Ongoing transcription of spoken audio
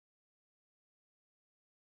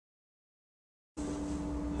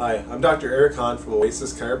Hi, I'm Dr. Hahn from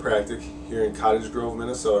Oasis Chiropractic here in Cottage,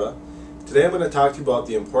 Minnesota. Today I'm going to talk to you about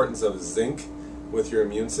the importance of zinc with your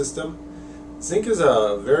immune system. Zinc is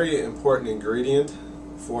a very important ingredient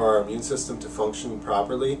for our immune system to function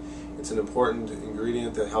properly. It's an important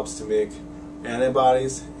ingredient that helps to make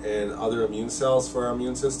antibodies and other immune cells for our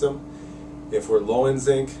immune system. If we're low in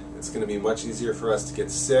zinc, it's going to be much easier for us to get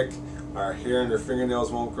sick. Our hair and our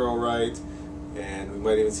fingernails won't grow right, and we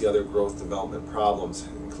might even see other growth development problems,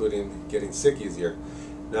 including getting sick easier.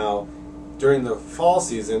 Now, during the fall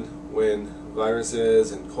season, when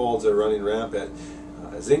viruses and colds are running rampant,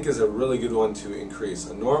 zinc is a really good one to increase.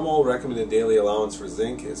 A normal recommended daily allowance for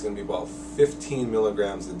zinc is going to be about 15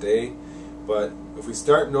 milligrams a day, but if we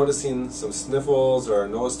start noticing some sniffles or our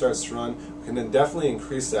nose starts to run, we can then definitely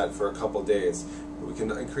increase that for a couple days. We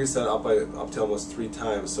can increase that up to almost 3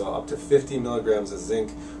 times, so up to 50 milligrams of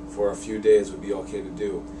zinc for a few days would be okay to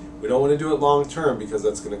do. We don't want to do it long term because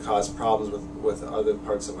that's going to cause problems with other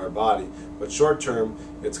parts of our body, but short term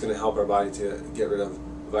it's going to help our body to get rid of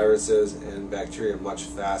viruses and bacteria much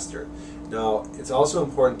faster. Now, it's also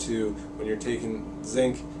important to, when you're taking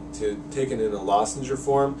zinc, to take it in a lozenge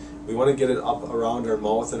form. We want to get it up around our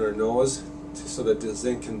mouth and our nose so that the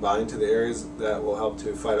zinc can bind to the areas that will help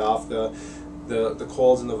to fight off the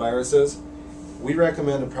colds and the viruses. We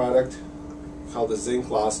recommend a product called the zinc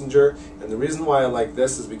lozenger, and the reason why I like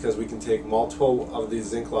this is because we can take multiple of these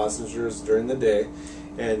zinc lozenges during the day,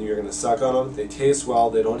 and you're going to suck on them. They taste well,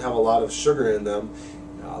 they don't have a lot of sugar in them.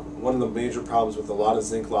 One of the major problems with a lot of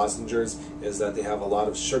zinc lozenges is that they have a lot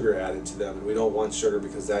of sugar added to them, and we don't want sugar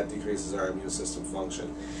because that decreases our immune system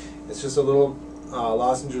function. It's just a little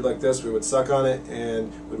lozenge like this. We would suck on it,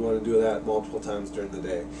 and we'd want to do that multiple times during the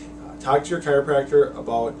day. Talk to your chiropractor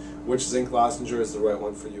about which zinc lozenger is the right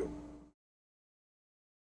one for you.